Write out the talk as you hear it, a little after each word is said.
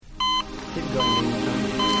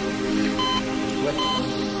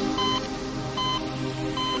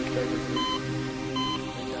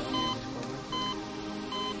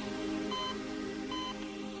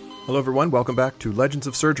Hello everyone, welcome back to Legends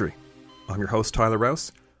of Surgery. I'm your host Tyler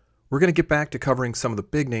Rouse. We're going to get back to covering some of the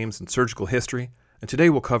big names in surgical history, and today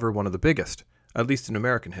we'll cover one of the biggest, at least in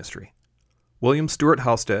American history. William Stewart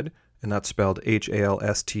Halsted, and that's spelled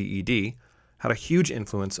Halsted, had a huge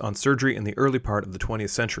influence on surgery in the early part of the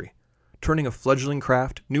 20th century, turning a fledgling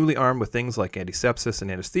craft, newly armed with things like antisepsis and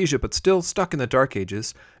anesthesia, but still stuck in the dark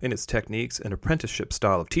ages in its techniques and apprenticeship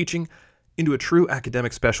style of teaching, into a true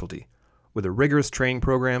academic specialty, with a rigorous training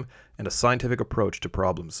program and a scientific approach to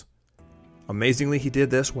problems. Amazingly, he did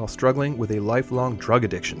this while struggling with a lifelong drug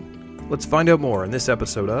addiction. Let's find out more in this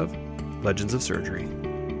episode of Legends of Surgery.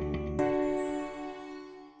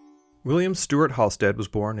 William Stewart Halsted was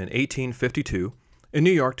born in 1852 in New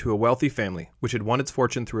York to a wealthy family, which had won its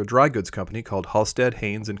fortune through a dry goods company called Halsted,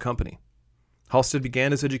 Haynes & Company. Halsted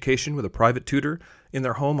began his education with a private tutor in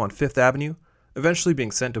their home on Fifth Avenue, eventually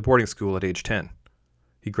being sent to boarding school at age 10.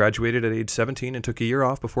 He graduated at age 17 and took a year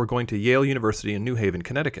off before going to Yale University in New Haven,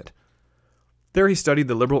 Connecticut. There he studied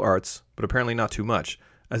the liberal arts, but apparently not too much,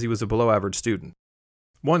 as he was a below-average student.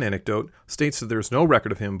 One anecdote states that there is no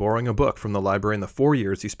record of him borrowing a book from the library in the 4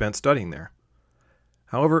 years he spent studying there.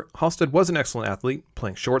 However, Halsted was an excellent athlete,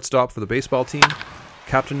 playing shortstop for the baseball team,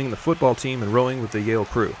 captaining the football team, and rowing with the Yale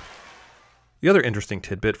crew. The other interesting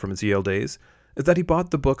tidbit from his Yale days is that he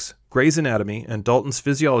bought the books Gray's Anatomy and Dalton's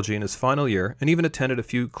Physiology in his final year and even attended a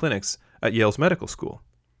few clinics at Yale's medical school.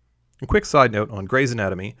 A quick side note on Gray's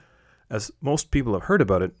Anatomy, as most people have heard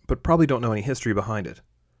about it but probably don't know any history behind it.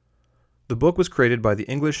 The book was created by the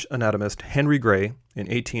English anatomist Henry Gray in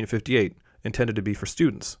 1858, intended to be for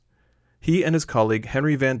students. He and his colleague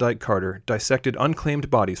Henry Van Dyke Carter dissected unclaimed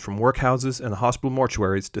bodies from workhouses and the hospital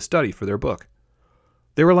mortuaries to study for their book.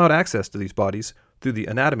 They were allowed access to these bodies through the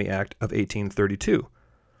Anatomy Act of 1832.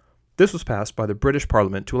 This was passed by the British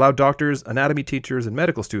Parliament to allow doctors, anatomy teachers, and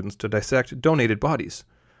medical students to dissect donated bodies.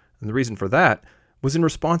 And the reason for that was in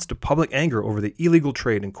response to public anger over the illegal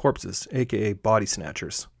trade in corpses, aka body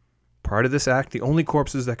snatchers. Prior to this act, the only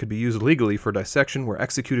corpses that could be used legally for dissection were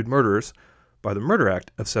executed murderers by the Murder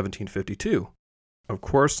Act of 1752. Of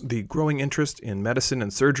course, the growing interest in medicine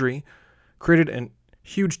and surgery created a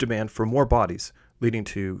huge demand for more bodies, leading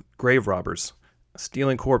to grave robbers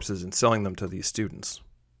stealing corpses and selling them to these students.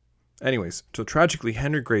 Anyways, so tragically,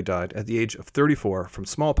 Henry Gray died at the age of 34 from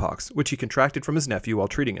smallpox, which he contracted from his nephew while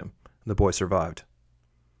treating him, and the boy survived.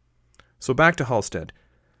 So back to Halsted.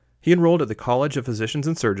 He enrolled at the College of Physicians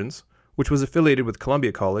and Surgeons, which was affiliated with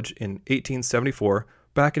Columbia College in 1874,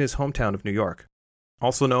 back in his hometown of New York.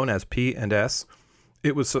 Also known as P&S,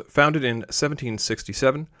 it was founded in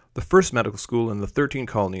 1767, the first medical school in the 13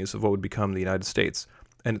 colonies of what would become the United States,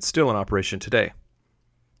 and it's still in operation today.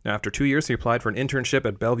 Now, after 2 years, he applied for an internship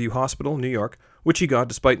at Bellevue Hospital, New York, which he got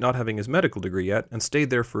despite not having his medical degree yet, and stayed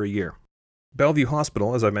there for a year. Bellevue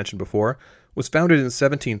Hospital, as I mentioned before, was founded in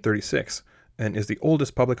 1736, and is the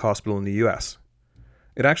oldest public hospital in the U.S.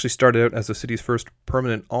 It actually started out as the city's first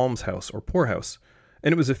permanent almshouse or poorhouse,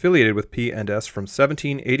 and it was affiliated with P&S from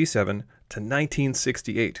 1787 to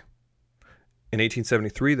 1968. In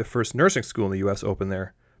 1873, the first nursing school in the U.S. opened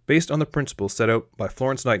there, based on the principles set out by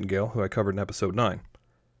Florence Nightingale, who I covered in episode 9.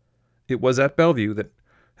 It was at Bellevue that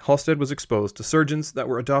Halsted was exposed to surgeons that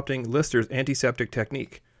were adopting Lister's antiseptic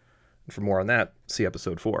technique. And for more on that, see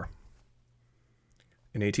episode 4.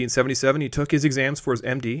 In 1877, he took his exams for his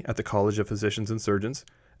MD at the College of Physicians and Surgeons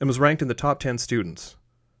and was ranked in the top 10 students.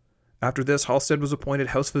 After this, Halsted was appointed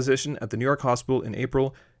house physician at the New York Hospital in April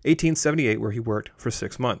 1878, where he worked for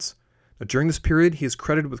 6 months. Now, during this period, he is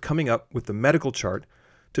credited with coming up with the medical chart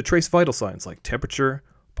to trace vital signs like temperature,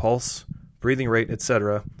 pulse, breathing rate,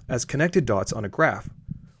 etc., as connected dots on a graph,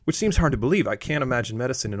 which seems hard to believe. I can't imagine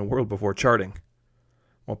medicine in a world before charting.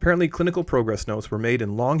 Well, apparently clinical progress notes were made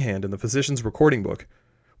in longhand in the physician's recording book,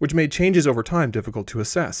 which made changes over time difficult to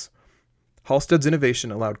assess. Halsted's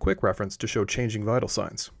innovation allowed quick reference to show changing vital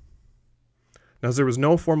signs. Now, as there was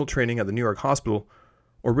no formal training at the New York Hospital,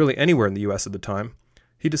 or really anywhere in the U.S. at the time,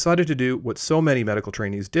 he decided to do what so many medical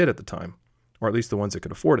trainees did at the time, or at least the ones that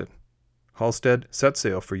could afford it. Halsted set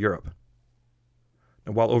sail for Europe.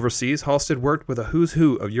 Now, while overseas, Halsted worked with a who's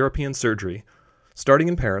who of European surgery, starting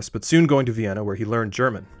in Paris, but soon going to Vienna, where he learned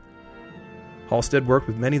German. Halsted worked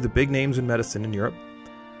with many of the big names in medicine in Europe.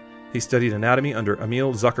 He studied anatomy under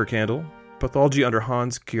Emil Zuckerkandl, pathology under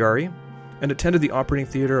Hans Chiari, and attended the operating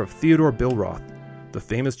theater of Theodor Billroth, the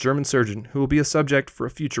famous German surgeon who will be a subject for a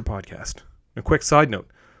future podcast. A quick side note,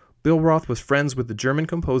 Billroth was friends with the German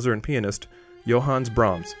composer and pianist Johannes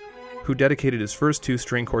Brahms, who dedicated his first 2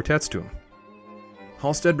 string quartets to him.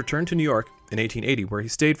 Halsted returned to New York in 1880, where he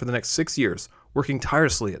stayed for the next 6 years, working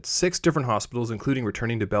tirelessly at 6 different hospitals, including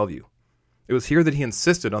returning to Bellevue. It was here that he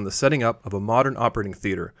insisted on the setting up of a modern operating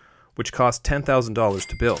theater, which cost $10,000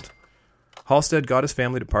 to build. Halsted got his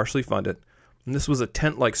family to partially fund it, and this was a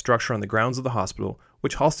tent-like structure on the grounds of the hospital,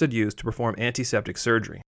 which Halsted used to perform antiseptic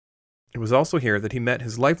surgery. It was also here that he met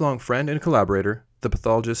his lifelong friend and collaborator, the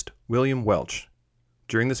pathologist William Welch.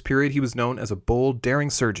 During this period, he was known as a bold, daring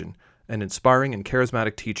surgeon, an inspiring and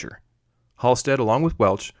charismatic teacher. Halsted, along with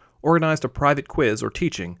Welch, organized a private quiz or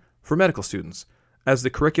teaching for medical students, as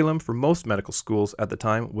the curriculum for most medical schools at the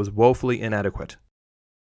time was woefully inadequate.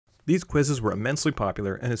 These quizzes were immensely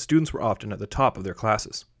popular, and his students were often at the top of their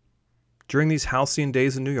classes. During these halcyon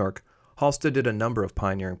days in New York, Halsted did a number of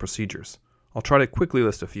pioneering procedures. I'll try to quickly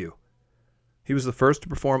list a few. He was the first to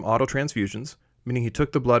perform autotransfusions, meaning he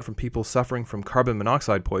took the blood from people suffering from carbon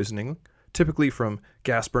monoxide poisoning, typically from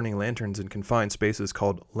gas-burning lanterns in confined spaces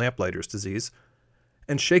called lamplighter's disease,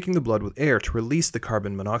 and shaking the blood with air to release the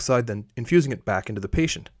carbon monoxide, then infusing it back into the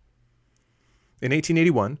patient. In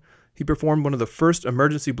 1881, he performed one of the first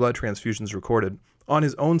emergency blood transfusions recorded on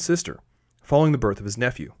his own sister, following the birth of his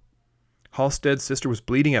nephew. Halsted's sister was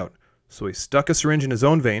bleeding out, so he stuck a syringe in his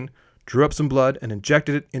own vein, drew up some blood, and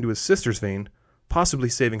injected it into his sister's vein, possibly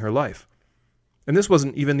saving her life. And this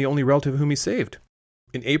wasn't even the only relative whom he saved.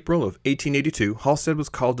 In April of 1882, Halsted was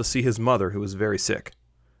called to see his mother, who was very sick.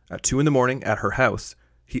 At 2 a.m. at her house,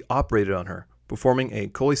 he operated on her, performing a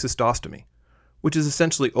cholecystostomy, which is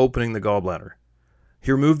essentially opening the gallbladder.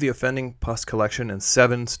 He removed the offending pus collection and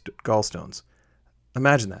 7 gallstones.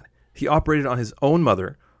 Imagine that. He operated on his own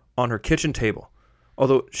mother on her kitchen table,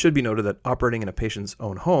 although it should be noted that operating in a patient's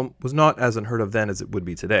own home was not as unheard of then as it would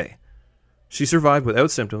be today. She survived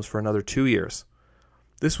without symptoms for another 2 years.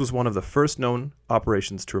 This was one of the first known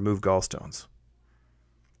operations to remove gallstones.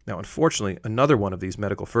 Now, unfortunately, another one of these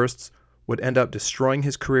medical firsts would end up destroying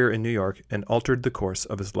his career in New York and altered the course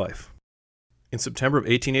of his life. In September of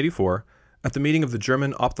 1884, at the meeting of the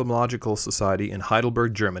German Ophthalmological Society in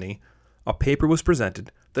Heidelberg, Germany, a paper was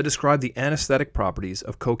presented that described the anesthetic properties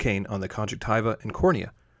of cocaine on the conjunctiva and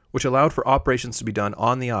cornea, which allowed for operations to be done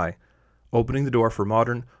on the eye, opening the door for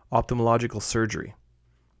modern ophthalmological surgery.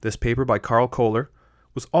 This paper by Karl Kohler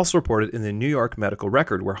was also reported in the New York Medical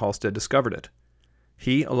Record, where Halsted discovered it.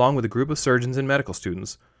 He, along with a group of surgeons and medical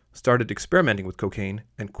students, started experimenting with cocaine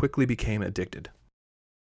and quickly became addicted.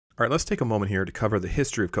 All right, let's take a moment here to cover the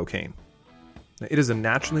history of cocaine. Now, it is a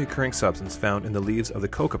naturally occurring substance found in the leaves of the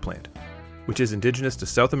coca plant, which is indigenous to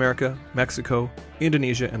South America, Mexico,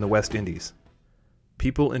 Indonesia, and the West Indies.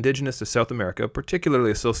 People indigenous to South America,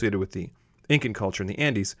 particularly associated with the Incan culture in the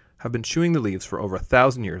Andes, have been chewing the leaves for over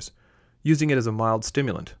 1,000 years, using it as a mild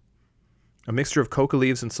stimulant. A mixture of coca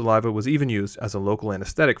leaves and saliva was even used as a local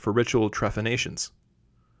anesthetic for ritual trephanations.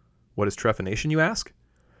 What is trephination, you ask?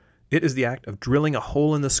 It is the act of drilling a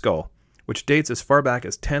hole in the skull, which dates as far back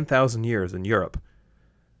as 10,000 years in Europe.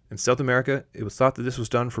 In South America, it was thought that this was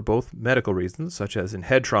done for both medical reasons, such as in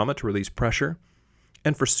head trauma to release pressure,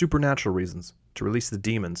 and for supernatural reasons, to release the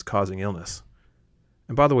demons causing illness.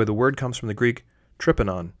 And by the way, the word comes from the Greek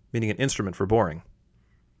trypanon, meaning an instrument for boring.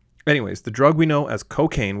 Anyways, the drug we know as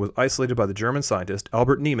cocaine was isolated by the German scientist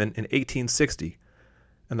Albert Niemann in 1860,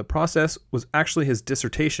 and the process was actually his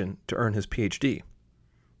dissertation to earn his PhD.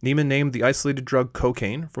 Niemann named the isolated drug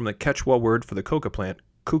cocaine from the Quechua word for the coca plant,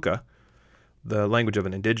 cuca, the language of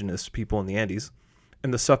an indigenous people in the Andes,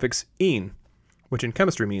 and the suffix "ene," which in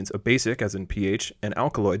chemistry means a basic, as in pH, and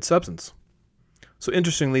alkaloid substance. So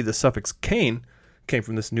interestingly, the suffix "cane" came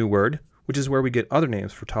from this new word, which is where we get other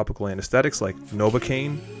names for topical anesthetics like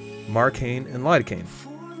Novocaine, Marcaine, and Lidocaine.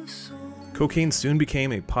 Cocaine soon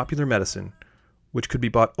became a popular medicine, which could be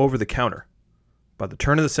bought over the counter. By the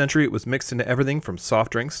turn of the century, it was mixed into everything from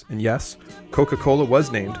soft drinks, and yes, Coca-Cola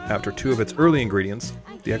was named after 2 of its early ingredients,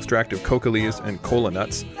 the extract of coca leaves and cola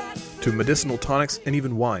nuts, to medicinal tonics and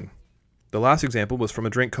even wine. The last example was from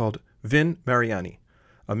a drink called Vin Mariani,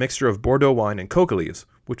 a mixture of Bordeaux wine and coca leaves,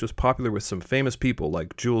 which was popular with some famous people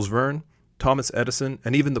like Jules Verne, Thomas Edison,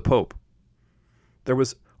 and even the Pope. There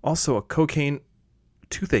was also a cocaine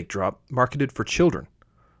toothache drop marketed for children.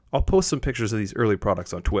 I'll post some pictures of these early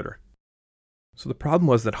products on Twitter. So the problem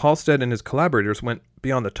was that Halsted and his collaborators went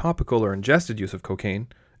beyond the topical or ingested use of cocaine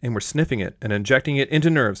and were sniffing it and injecting it into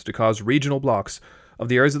nerves to cause regional blocks of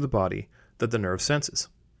the areas of the body that the nerve senses.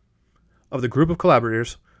 Of the group of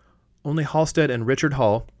collaborators, only Halsted and Richard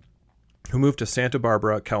Hall, who moved to Santa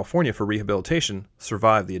Barbara, California for rehabilitation,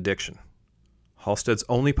 survived the addiction. Halsted's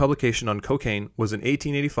only publication on cocaine was in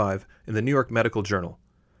 1885 in the New York Medical Journal.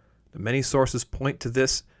 Many sources point to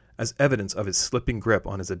this as evidence of his slipping grip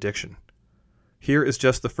on his addiction. Here is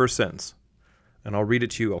just the first sentence, and I'll read it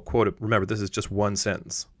to you. I'll quote it. Remember, this is just one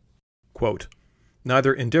sentence. Quote,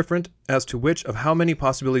 neither indifferent as to which of how many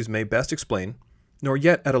possibilities may best explain, nor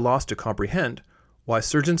yet at a loss to comprehend, why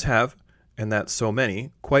surgeons have, and that so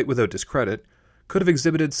many, quite without discredit, could have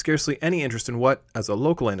exhibited scarcely any interest in what, as a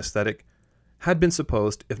local anesthetic, had been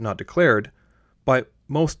supposed, if not declared, by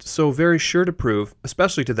most so very sure to prove,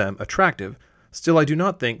 especially to them, attractive, still I do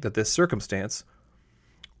not think that this circumstance,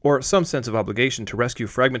 or some sense of obligation to rescue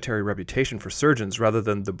fragmentary reputation for surgeons rather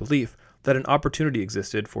than the belief that an opportunity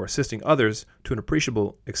existed for assisting others to an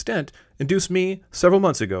appreciable extent, induced me, several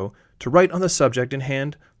months ago, to write on the subject in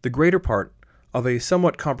hand the greater part of a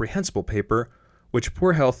somewhat comprehensible paper, which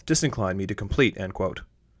poor health disinclined me to complete." End quote.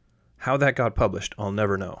 How that got published, I'll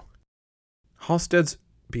never know. Halstead's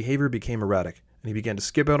behavior became erratic, and he began to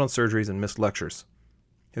skip out on surgeries and miss lectures.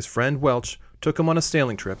 His friend Welch took him on a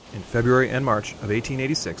sailing trip in February and March of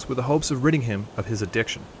 1886 with the hopes of ridding him of his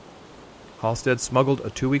addiction. Halstead smuggled a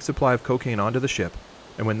 2-week supply of cocaine onto the ship,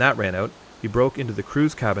 and when that ran out, he broke into the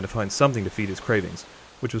crew's cabin to find something to feed his cravings,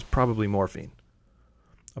 which was probably morphine.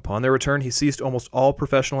 Upon their return, he ceased almost all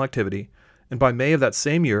professional activity, and by May of that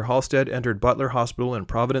same year, Halstead entered Butler Hospital in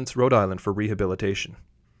Providence, Rhode Island for rehabilitation.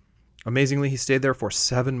 Amazingly, he stayed there for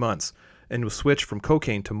 7 months and was switched from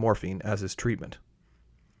cocaine to morphine as his treatment.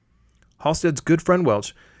 Halstead's good friend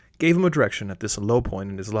Welch gave him a direction at this low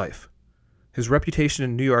point in his life. His reputation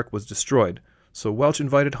in New York was destroyed, so Welch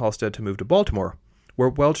invited Halstead to move to Baltimore, where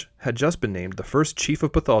Welch had just been named the first chief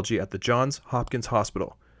of pathology at the Johns Hopkins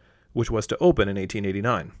Hospital, which was to open in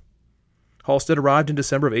 1889. Halstead arrived in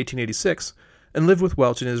December of 1886 and lived with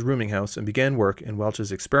Welch in his rooming house and began work in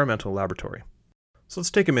Welch's experimental laboratory. So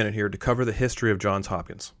let's take a minute here to cover the history of Johns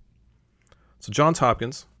Hopkins. So Johns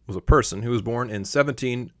Hopkins was a person who was born in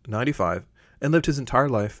 1795 and lived his entire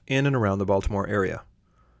life in and around the Baltimore area.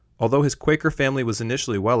 Although his Quaker family was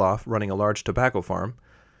initially well off running a large tobacco farm,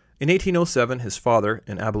 in 1807 his father,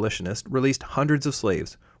 an abolitionist, released hundreds of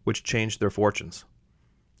slaves, which changed their fortunes.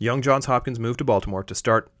 Young Johns Hopkins moved to Baltimore to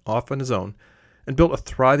start off on his own and built a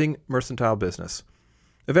thriving mercantile business,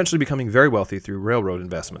 eventually becoming very wealthy through railroad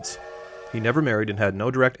investments. He never married and had no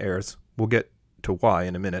direct heirs. We'll get to why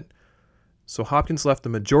in a minute. So Hopkins left the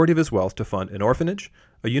majority of his wealth to fund an orphanage,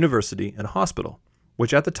 a university, and a hospital,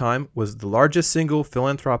 which at the time was the largest single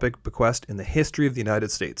philanthropic bequest in the history of the United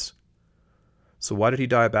States. So why did he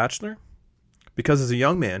die a bachelor? Because as a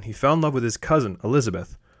young man, he fell in love with his cousin,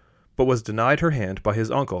 Elizabeth, but was denied her hand by his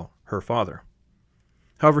uncle, her father.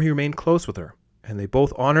 However, he remained close with her, and they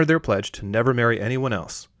both honored their pledge to never marry anyone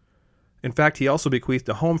else. In fact, he also bequeathed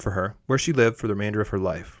a home for her, where she lived for the remainder of her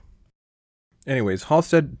life. Anyways,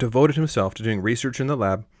 Halstead devoted himself to doing research in the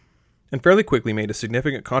lab, and fairly quickly made a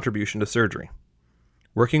significant contribution to surgery.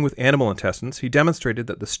 Working with animal intestines, he demonstrated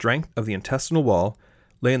that the strength of the intestinal wall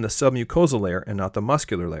lay in the submucosal layer and not the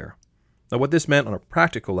muscular layer. Now, what this meant on a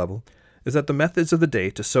practical level is that the methods of the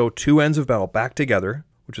day to sew two ends of bowel back together,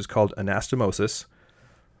 which is called anastomosis,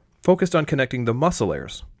 focused on connecting the muscle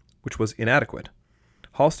layers, which was inadequate.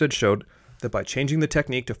 Halstead showed that by changing the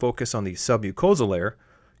technique to focus on the submucosal layer,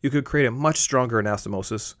 you could create a much stronger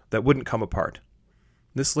anastomosis that wouldn't come apart.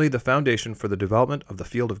 This laid the foundation for the development of the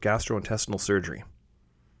field of gastrointestinal surgery.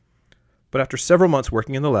 But after several months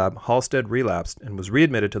working in the lab, Halstead relapsed and was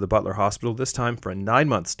readmitted to the Butler Hospital, this time for a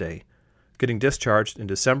 9-month stay, getting discharged in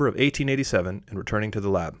December of 1887 and returning to the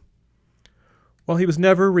lab. While he was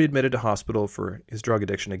never readmitted to hospital for his drug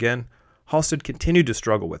addiction again, Halstead continued to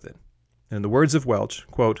struggle with it. And in the words of Welch,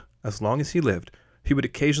 quote, "As long as he lived, he would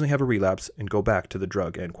occasionally have a relapse and go back to the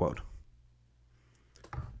drug," end quote.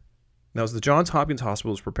 Now, as the Johns Hopkins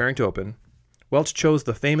Hospital was preparing to open, Welch chose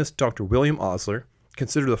the famous Dr. William Osler,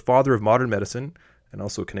 considered the father of modern medicine, and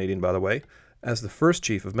also Canadian, by the way, as the first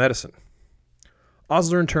chief of medicine.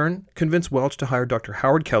 Osler, in turn, convinced Welch to hire Dr.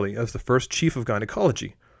 Howard Kelly as the first chief of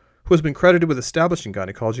gynecology, who has been credited with establishing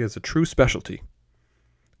gynecology as a true specialty.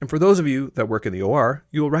 And for those of you that work in the OR,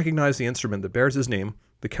 you will recognize the instrument that bears his name,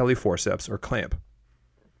 the Kelly forceps or clamp.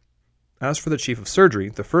 As for the chief of surgery,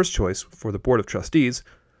 the first choice for the board of trustees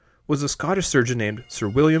was a Scottish surgeon named Sir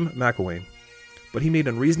William McIlwain, but he made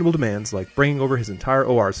unreasonable demands like bringing over his entire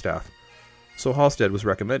OR staff, so Halstead was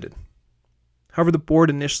recommended. However, the board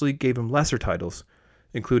initially gave him lesser titles,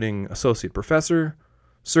 including associate professor,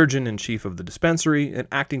 surgeon-in-chief of the dispensary, and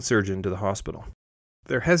acting surgeon to the hospital.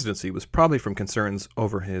 Their hesitancy was probably from concerns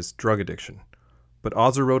over his drug addiction, but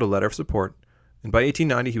Osler wrote a letter of support, and by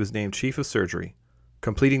 1890 he was named chief of surgery,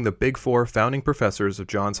 completing the big four founding professors of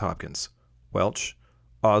Johns Hopkins: Welch,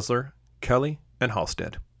 Osler, Kelly, and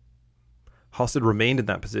Halstead. Halstead remained in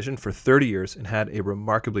that position for 30 years and had a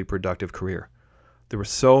remarkably productive career. There were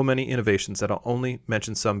so many innovations that I'll only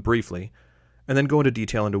mention some briefly, and then go into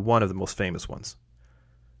detail into one of the most famous ones.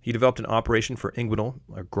 He developed an operation for inguinal,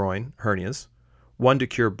 or groin, hernias, one to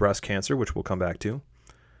cure breast cancer, which we'll come back to,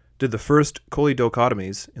 did the first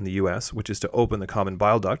choledochotomies in the U.S., which is to open the common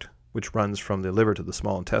bile duct, which runs from the liver to the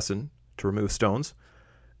small intestine, to remove stones,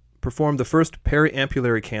 performed the first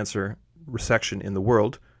periampullary cancer resection in the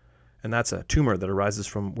world, and that's a tumor that arises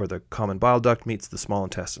from where the common bile duct meets the small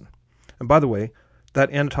intestine. And by the way,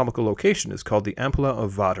 that anatomical location is called the ampulla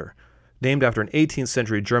of Vater, named after an 18th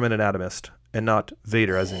century German anatomist, and not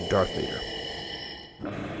Vader as in Darth Vader.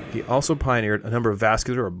 He also pioneered a number of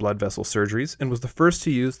vascular or blood vessel surgeries and was the first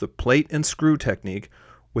to use the plate and screw technique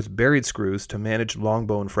with buried screws to manage long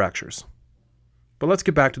bone fractures. But let's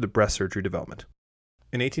get back to the breast surgery development.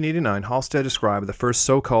 In 1889, Halsted described the first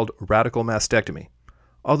so-called radical mastectomy,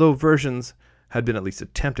 although versions had been at least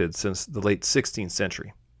attempted since the late 16th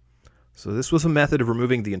century. So this was a method of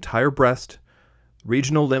removing the entire breast,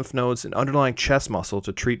 regional lymph nodes, and underlying chest muscle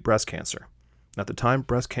to treat breast cancer. At the time,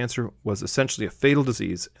 breast cancer was essentially a fatal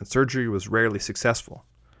disease, and surgery was rarely successful.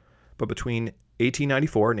 But between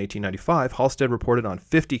 1894 and 1895, Halsted reported on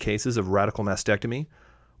 50 cases of radical mastectomy,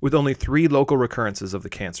 with only 3 local recurrences of the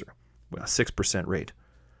cancer, with a 6% rate.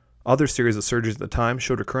 Other series of surgeries at the time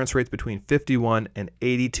showed recurrence rates between 51 and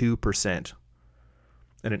 82%.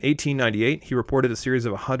 And in 1898, he reported a series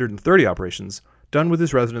of 130 operations done with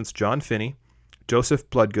his residents John Finney, Joseph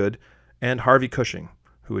Bloodgood, and Harvey Cushing,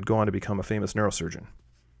 who would go on to become a famous neurosurgeon.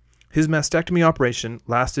 His mastectomy operation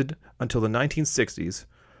lasted until the 1960s,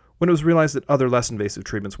 when it was realized that other less invasive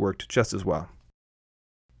treatments worked just as well.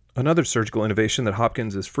 Another surgical innovation that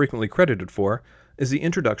Hopkins is frequently credited for is the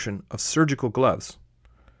introduction of surgical gloves.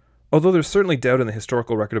 Although there's certainly doubt in the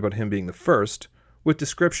historical record about him being the first, with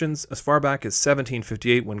descriptions as far back as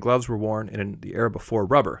 1758 when gloves were worn in the era before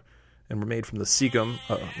rubber and were made from the cecum,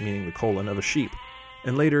 meaning the colon, of a sheep,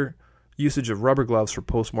 and later usage of rubber gloves for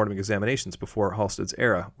post-mortem examinations before Halsted's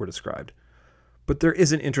era were described. But there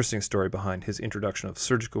is an interesting story behind his introduction of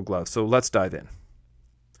surgical gloves, so let's dive in.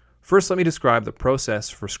 First, let me describe the process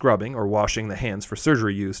for scrubbing or washing the hands for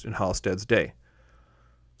surgery used in Halsted's day.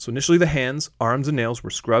 So initially the hands, arms, and nails were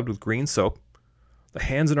scrubbed with green soap. The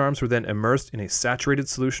hands and arms were then immersed in a saturated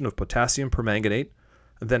solution of potassium permanganate,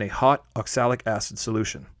 and then a hot oxalic acid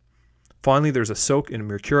solution. Finally, there's a soak in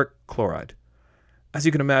mercuric chloride. As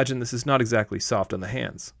you can imagine, this is not exactly soft on the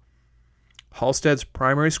hands. Halsted's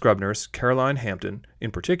primary scrub nurse, Caroline Hampton,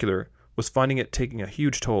 in particular, was finding it taking a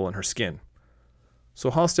huge toll on her skin. So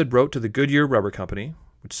Halsted wrote to the Goodyear Rubber Company,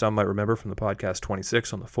 which some might remember from the podcast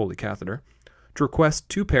 26 on the Foley catheter, to request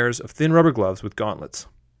 2 pairs of thin rubber gloves with gauntlets.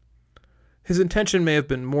 His intention may have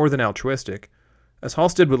been more than altruistic, as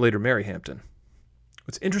Halsted would later marry Hampton.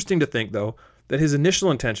 It's interesting to think, though, that his initial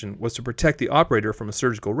intention was to protect the operator from a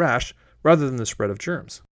surgical rash rather than the spread of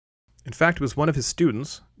germs. In fact, it was one of his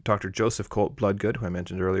students, Dr. Joseph Colt Bloodgood, who I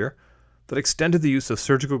mentioned earlier, that extended the use of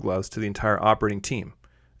surgical gloves to the entire operating team,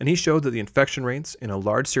 and he showed that the infection rates in a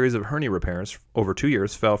large series of hernia repairs over 2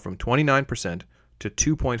 years fell from 29% to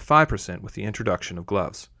 2.5% with the introduction of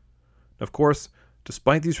gloves. Of course,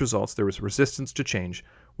 despite these results, there was resistance to change,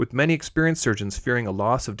 with many experienced surgeons fearing a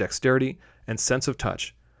loss of dexterity and sense of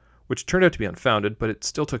touch, which turned out to be unfounded, but it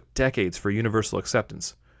still took decades for universal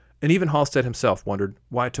acceptance. And even Halsted himself wondered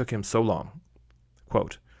why it took him so long.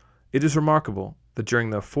 Quote, "It is remarkable that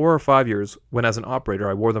during the 4 or 5 years when as an operator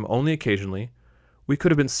I wore them only occasionally, we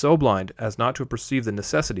could have been so blind as not to have perceived the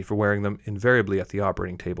necessity for wearing them invariably at the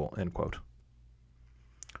operating table." End quote.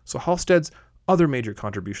 So Halsted's other major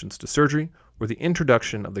contributions to surgery were the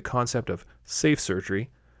introduction of the concept of safe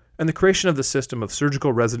surgery and the creation of the system of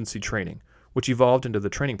surgical residency training, which evolved into the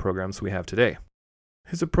training programs we have today.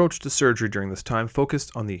 His approach to surgery during this time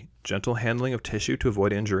focused on the gentle handling of tissue to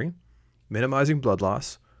avoid injury, minimizing blood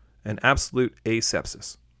loss, and absolute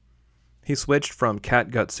asepsis. He switched from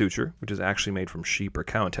catgut suture, which is actually made from sheep or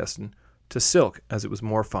cow intestine, to silk as it was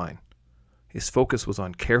more fine. His focus was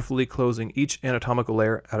on carefully closing each anatomical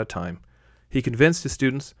layer at a time. He convinced his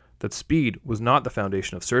students that speed was not the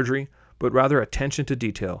foundation of surgery, but rather attention to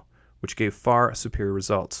detail, which gave far superior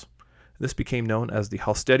results. This became known as the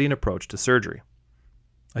Halstedian approach to surgery.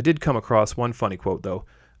 I did come across one funny quote, though,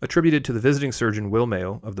 attributed to the visiting surgeon Will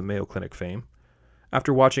Mayo of the Mayo Clinic fame,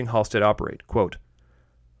 after watching Halsted operate. Quote,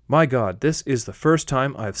 "My God, this is the first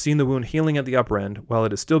time I have seen the wound healing at the upper end while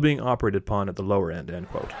it is still being operated upon at the lower end." End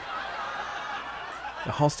quote.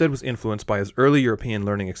 Now, Halsted was influenced by his early European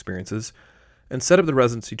learning experiences and set up the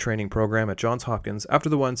residency training program at Johns Hopkins after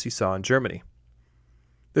the ones he saw in Germany.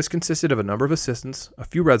 This consisted of a number of assistants, a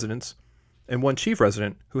few residents, and one chief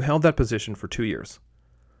resident who held that position for 2 years.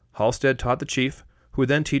 Halsted taught the chief, who would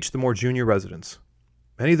then teach the more junior residents.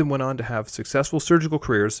 Many of them went on to have successful surgical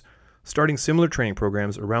careers, starting similar training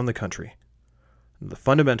programs around the country. The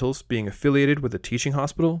fundamentals being affiliated with a teaching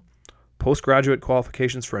hospital, postgraduate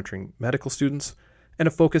qualifications for entering medical students, and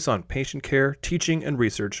a focus on patient care, teaching, and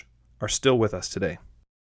research are still with us today.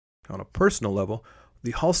 On a personal level,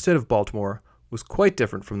 the Halstead of Baltimore was quite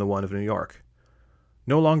different from the one of New York.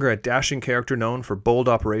 No longer a dashing character known for bold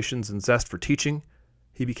operations and zest for teaching,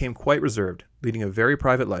 he became quite reserved, leading a very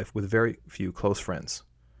private life with very few close friends.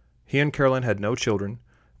 He and Caroline had no children.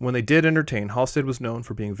 When they did entertain, Halstead was known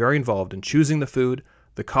for being very involved in choosing the food,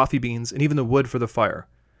 the coffee beans, and even the wood for the fire.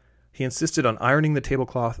 He insisted on ironing the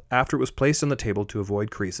tablecloth after it was placed on the table to avoid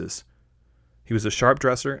creases. He was a sharp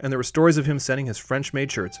dresser, and there were stories of him sending his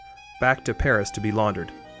French-made shirts back to Paris to be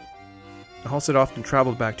laundered. Halstead often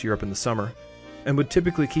traveled back to Europe in the summer, and would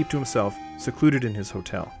typically keep to himself, secluded in his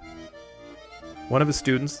hotel. One of his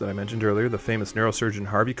students that I mentioned earlier, the famous neurosurgeon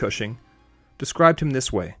Harvey Cushing, described him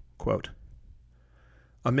this way, quote,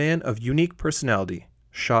 "A man of unique personality,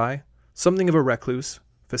 shy, something of a recluse,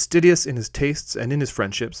 fastidious in his tastes and in his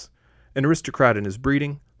friendships, an aristocrat in his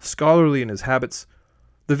breeding, scholarly in his habits,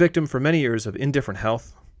 the victim for many years of indifferent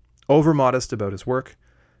health, over-modest about his work,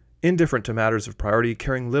 indifferent to matters of priority,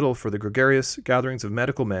 caring little for the gregarious gatherings of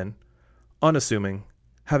medical men, unassuming,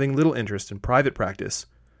 having little interest in private practice,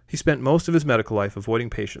 he spent most of his medical life avoiding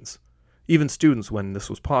patients, even students when this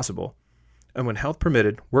was possible, and when health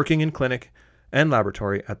permitted, working in clinic and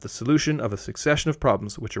laboratory at the solution of a succession of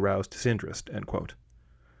problems which aroused his interest." End quote.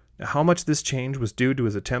 Now, how much this change was due to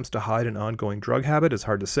his attempts to hide an ongoing drug habit is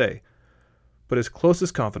hard to say, but his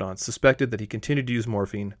closest confidants suspected that he continued to use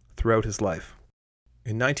morphine throughout his life.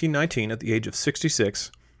 In 1919, at the age of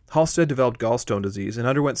 66, Halstead developed gallstone disease and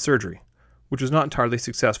underwent surgery, which was not entirely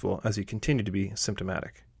successful as he continued to be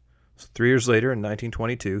symptomatic. So 3 years later, in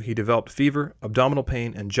 1922, he developed fever, abdominal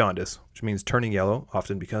pain, and jaundice, which means turning yellow,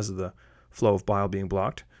 often because of the flow of bile being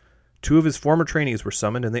blocked. 2 of his former trainees were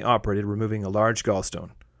summoned and they operated, removing a large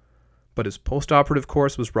gallstone. But his post-operative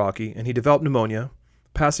course was rocky, and he developed pneumonia,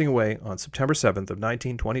 passing away on September 7th of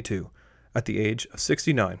 1922 at the age of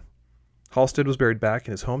 69. Halstead was buried back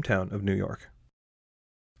in his hometown of New York.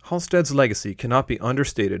 Halstead's legacy cannot be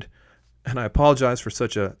understated, and I apologize for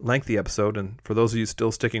such a lengthy episode, and for those of you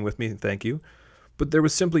still sticking with me, thank you, but there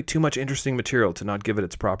was simply too much interesting material to not give it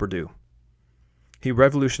its proper due. He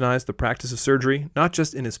revolutionized the practice of surgery, not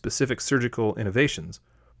just in his specific surgical innovations,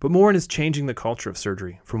 but more in his changing the culture of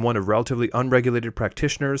surgery from one of relatively unregulated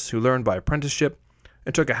practitioners who learned by apprenticeship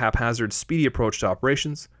and took a haphazard, speedy approach to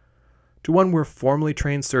operations, to one where formally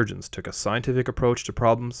trained surgeons took a scientific approach to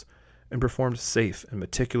problems and performed safe and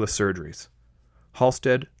meticulous surgeries.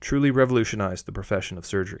 Halstead truly revolutionized the profession of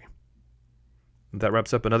surgery. That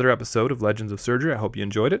wraps up another episode of Legends of Surgery. I hope you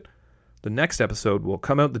enjoyed it. The next episode will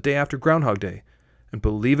come out the day after Groundhog Day, and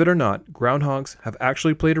believe it or not, groundhogs have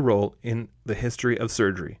actually played a role in the history of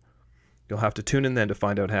surgery. You'll have to tune in then to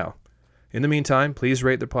find out how. In the meantime, please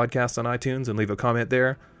rate the podcast on iTunes and leave a comment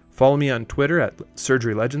there. Follow me on Twitter at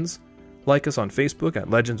Surgery Legends. Like us on Facebook at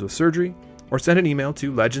Legends of Surgery, or send an email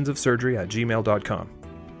to legendsofsurgery@gmail.com.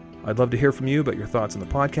 I'd love to hear from you about your thoughts on the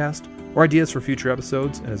podcast or ideas for future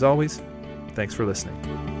episodes, and as always, thanks for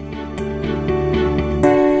listening.